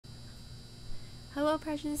Hello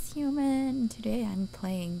precious human! Today I'm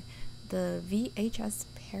playing the VHS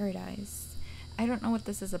Paradise. I don't know what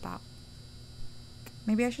this is about.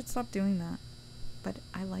 Maybe I should stop doing that. But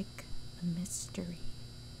I like the mystery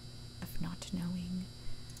of not knowing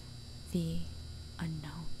the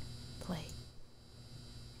unknown play.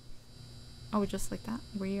 Oh, just like that.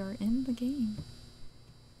 We are in the game.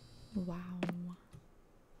 Wow.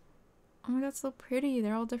 Oh my god, so pretty.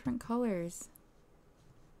 They're all different colors.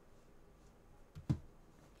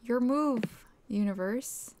 Your move,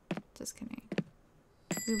 universe. Just kidding.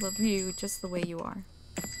 We love you just the way you are.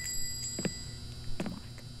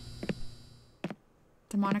 Demonic.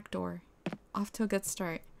 Demonic door. Off to a good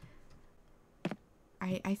start.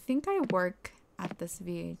 I think I work at this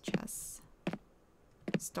VHS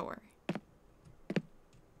store.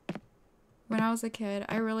 When I was a kid,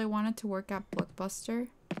 I really wanted to work at Blockbuster.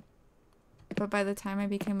 But by the time I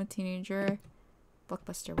became a teenager,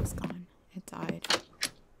 Blockbuster was gone. It died.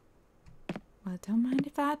 Well, don't mind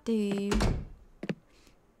if I do.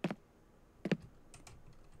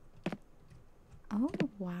 Oh,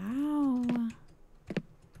 wow.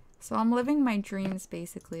 So I'm living my dreams,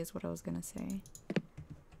 basically, is what I was gonna say.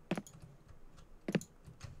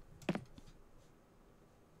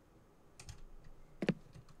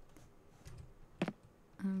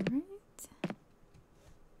 Alright.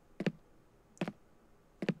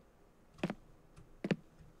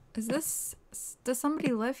 Is this... Does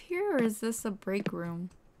somebody live here, or is this a break room?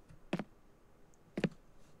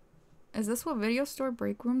 Is this what video store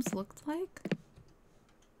break rooms looked like?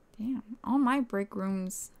 Damn. All my break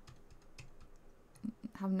rooms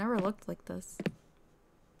have never looked like this.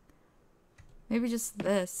 Maybe just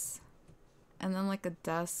this. And then like a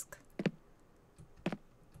desk.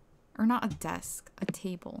 Or not a desk. A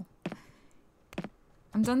table.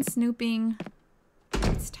 I'm done snooping.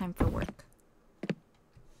 It's time for work.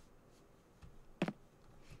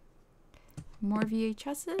 More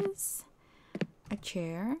VHSs. A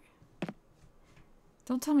chair.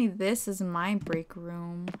 Don't tell me this is my break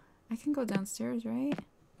room. I can go downstairs, right?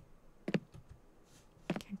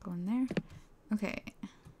 Can't go in there. Okay.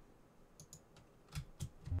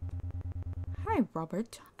 Hi,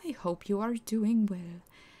 Robert. I hope you are doing well.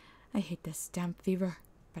 I hate this damn fever,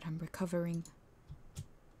 but I'm recovering.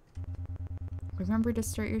 Remember to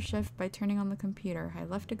start your shift by turning on the computer. I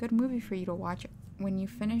left a good movie for you to watch when you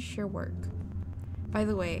finish your work. By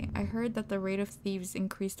the way, I heard that the rate of thieves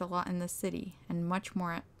increased a lot in the city, and much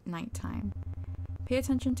more at nighttime. Pay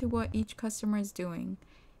attention to what each customer is doing.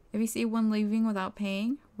 If you see one leaving without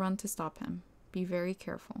paying, run to stop him. Be very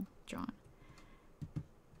careful, John.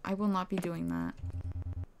 I will not be doing that.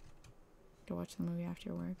 To watch the movie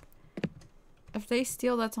after work. If they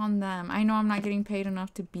steal, that's on them. I know I'm not getting paid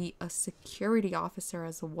enough to be a security officer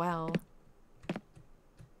as well.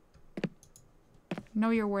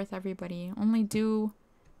 Know your worth, everybody. Only do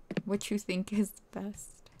what you think is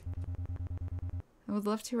best. I would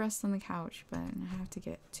love to rest on the couch, but I have to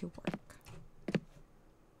get to work.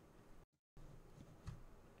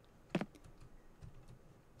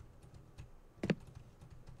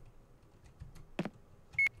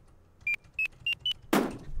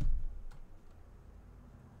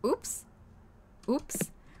 Oops. Oops.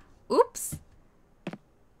 Oops.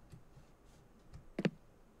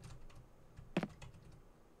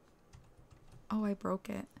 Oh, I broke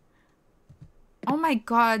it. Oh my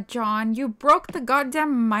god, John, you broke the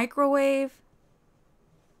goddamn microwave.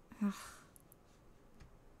 Ugh.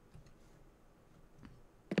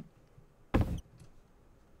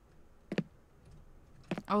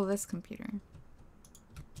 Oh, this computer.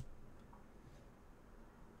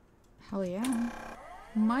 Hell yeah.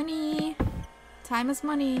 Money. Time is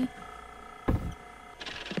money.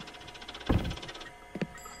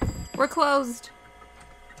 We're closed.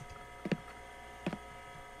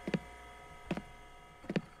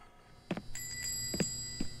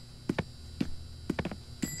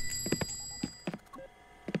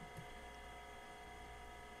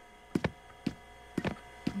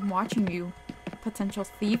 I'm watching you, potential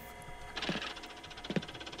thief.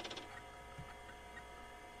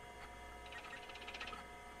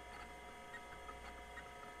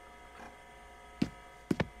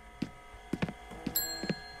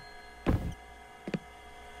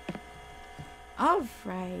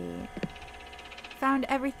 Alright. Found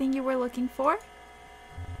everything you were looking for?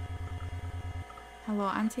 Hello,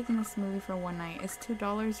 I'm taking this movie for one night. It's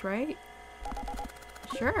 $2, right?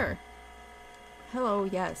 Sure. Hello,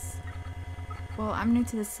 yes. Well, I'm new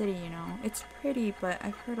to the city, you know. It's pretty, but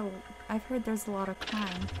I've heard there's a lot of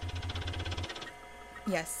crime.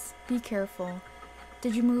 Yes, be careful.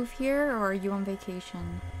 Did you move here or are you on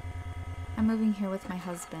vacation? I'm moving here with my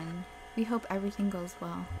husband. We hope everything goes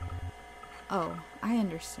well. Oh, I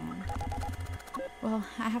understand. Well,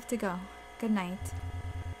 I have to go. Good night.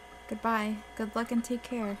 Goodbye. Good luck and take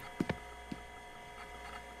care.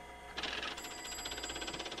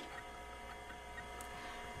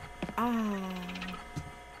 Ah.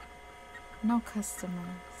 No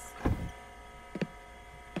customers.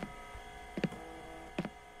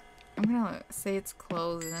 I'm gonna say it's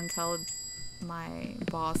closed and then tell my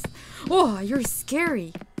boss. Oh, you're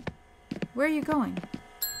scary! Where are you going?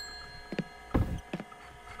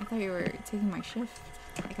 I thought you were taking my shift.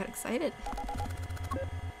 I got excited.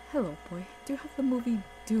 Hello, boy. Do you have the movie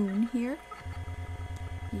Dune here?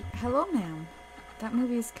 Hello, ma'am. That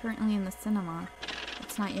movie is currently in the cinema.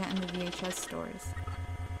 It's not yet in the VHS stores.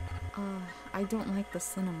 I don't like the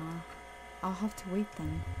cinema. I'll have to wait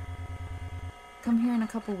then. Come here in a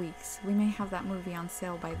couple weeks. We may have that movie on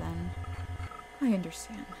sale by then. I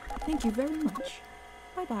understand. Thank you very much.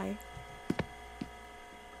 Bye-bye.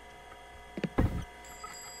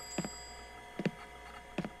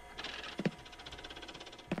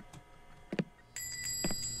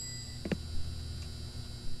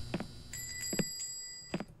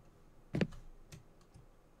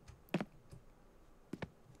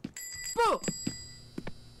 Boo!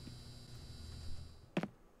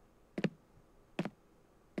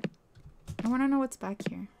 I want to know what's back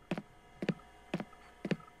here.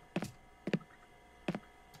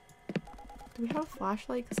 Do we have a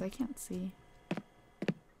flashlight? Because I can't see.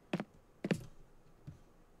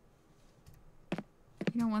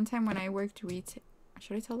 You know, one time when I worked retail...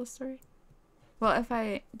 Should I tell the story? Well, if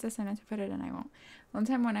I decided to put it in, I won't. One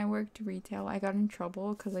time when I worked retail, I got in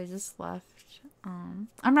trouble because I just left. I'm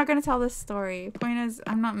not going to tell this story. Point is,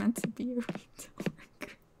 I'm not meant to be a retail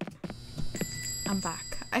worker. I'm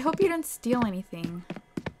back. I hope you didn't steal anything.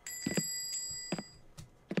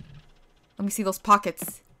 Let me see those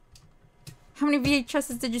pockets. How many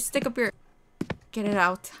VHSs did you stick up your... Get it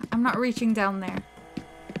out. I'm not reaching down there.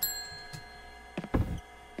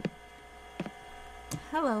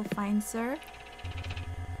 Hello, fine sir.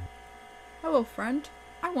 Hello, friend.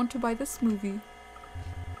 I want to buy this movie.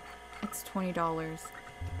 It's $20.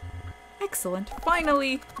 Excellent.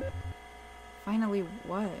 Finally! Finally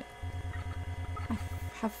what? I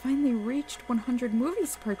have finally reached 100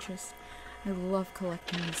 movies purchased. I love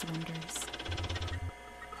collecting these wonders.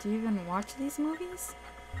 Do you even watch these movies?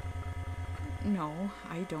 No,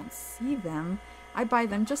 I don't see them. I buy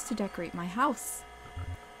them just to decorate my house.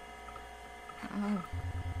 Oh.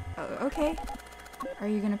 Okay. Are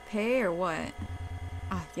you gonna pay or what?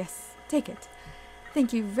 Ah, yes. Take it.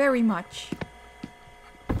 Thank you very much.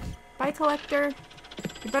 Bye, collector.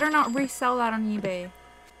 You better not resell that on eBay.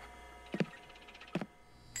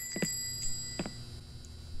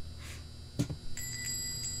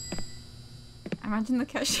 Imagine the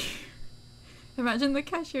cashier. Imagine the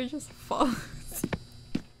cashier just falls.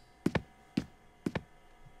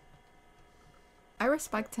 I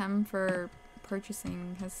respect him for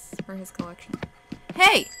purchasing his collection.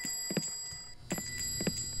 Hey!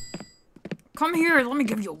 Come here, let me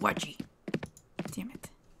give you a wedgie. Damn it.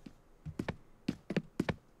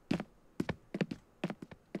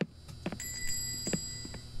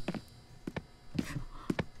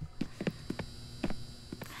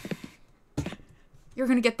 You're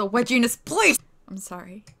gonna get the wedgie in his place! I'm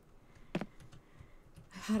sorry.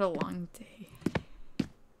 I've had a long day.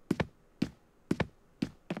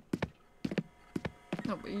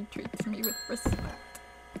 Nobody treats me with respect.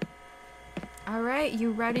 Alright,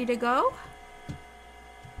 you ready to go?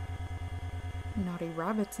 Naughty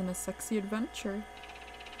rabbits in a sexy adventure.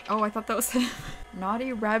 Oh, I thought that was him.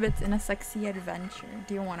 Naughty rabbits in a sexy adventure.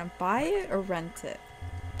 Do you want to buy it or rent it?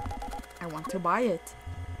 I want to buy it.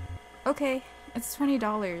 Okay, it's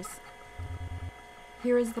 $20.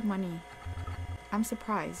 Here is the money. I'm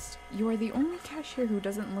surprised. You are the only cashier who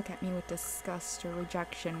doesn't look at me with disgust or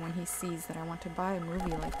rejection when he sees that I want to buy a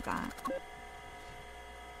movie like that.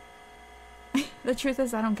 The truth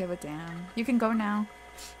is, I don't give a damn. You can go now.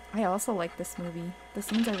 I also like this movie. The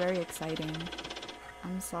scenes are very exciting.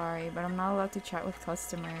 I'm sorry, but I'm not allowed to chat with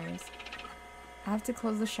customers. I have to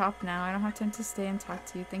close the shop now. I don't have time to stay and talk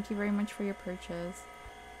to you. Thank you very much for your purchase.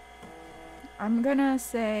 I'm gonna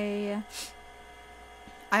say...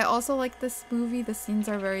 I also like this movie. The scenes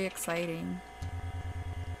are very exciting.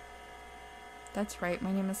 That's right.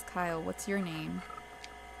 My name is Kyle. What's your name?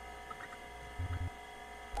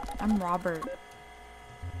 I'm Robert.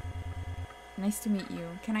 Nice to meet you.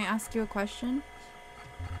 Can I ask you a question?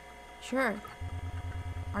 Sure.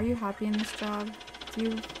 Are you happy in this job? Do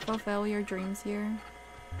you fulfill your dreams here?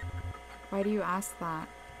 Why do you ask that?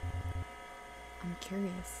 I'm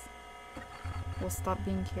curious. will stop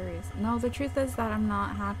being curious. No, the truth is that I'm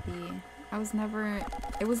not happy. It was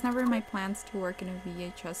never in my plans to work in a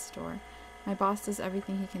VHS store. My boss does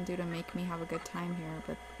everything he can do to make me have a good time here,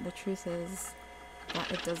 but the truth is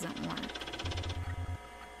that it doesn't work.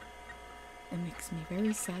 It makes me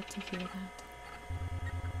very sad to hear that.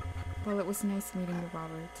 Well, it was nice meeting you,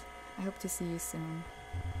 Robert. I hope to see you soon.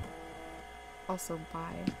 Also,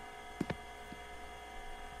 bye.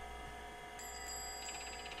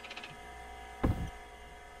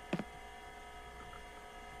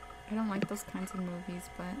 I don't like those kinds of movies,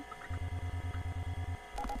 but...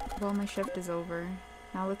 Well, my shift is over.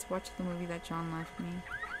 Now let's watch the movie that John left me.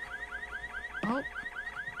 Oh!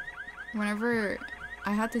 Whenever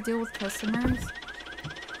I had to deal with customers,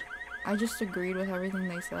 I just agreed with everything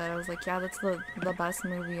they said. I was like, yeah, that's the best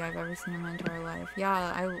movie I've ever seen in my entire life.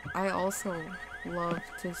 Yeah, I also love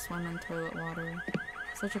to swim in toilet water.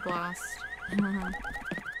 Such a blast.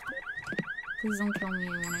 Please don't kill me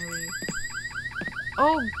when I leave.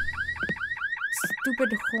 Oh!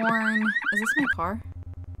 Stupid horn. Is this my car?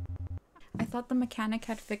 I thought the mechanic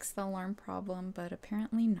had fixed the alarm problem, but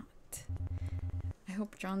apparently not. I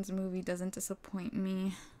hope John's movie doesn't disappoint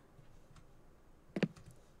me.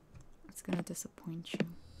 It's gonna disappoint you.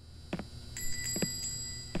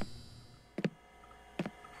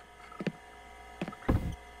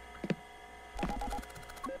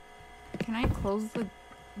 Can I close the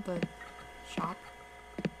shop?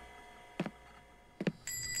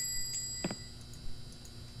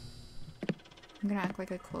 I'm gonna act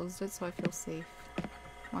like I closed it so I feel safe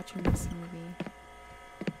watching this movie.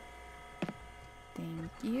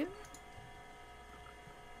 Thank you.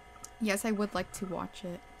 Yes, I would like to watch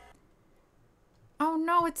it. Oh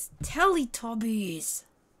no, it's Teletubbies!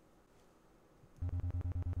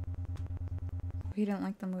 He didn't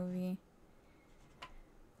like the movie.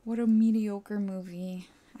 What a mediocre movie.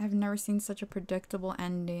 I've never seen such a predictable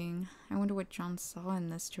ending. I wonder what John saw in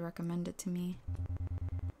this to recommend it to me.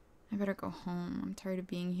 I better go home. I'm tired of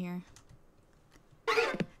being here.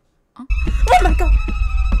 Oh my god!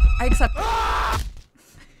 I accept.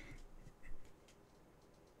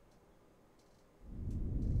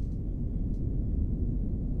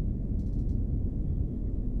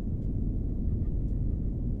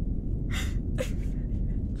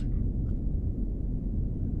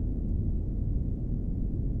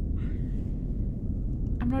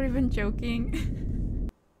 I'm not even joking.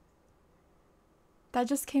 That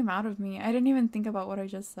just came out of me. I didn't even think about what I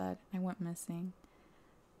just said. I went missing.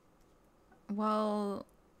 Well,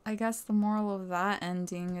 I guess the moral of that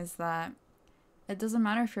ending is that it doesn't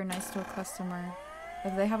matter if you're nice to a customer.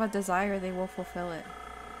 If they have a desire, they will fulfill it.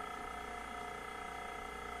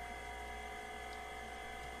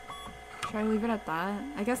 Should I leave it at that?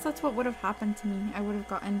 I guess that's what would have happened to me. I would have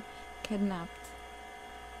gotten kidnapped.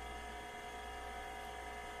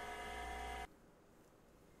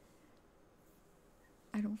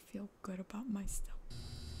 I don't feel good about myself.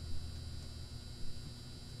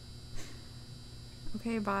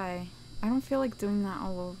 Okay, bye. I don't feel like doing that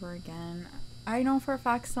all over again. I know for a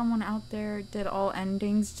fact someone out there did all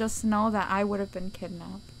endings. Just know that I would have been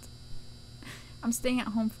kidnapped. I'm staying at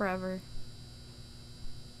home forever.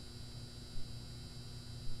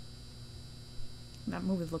 That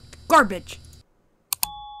movie looked garbage!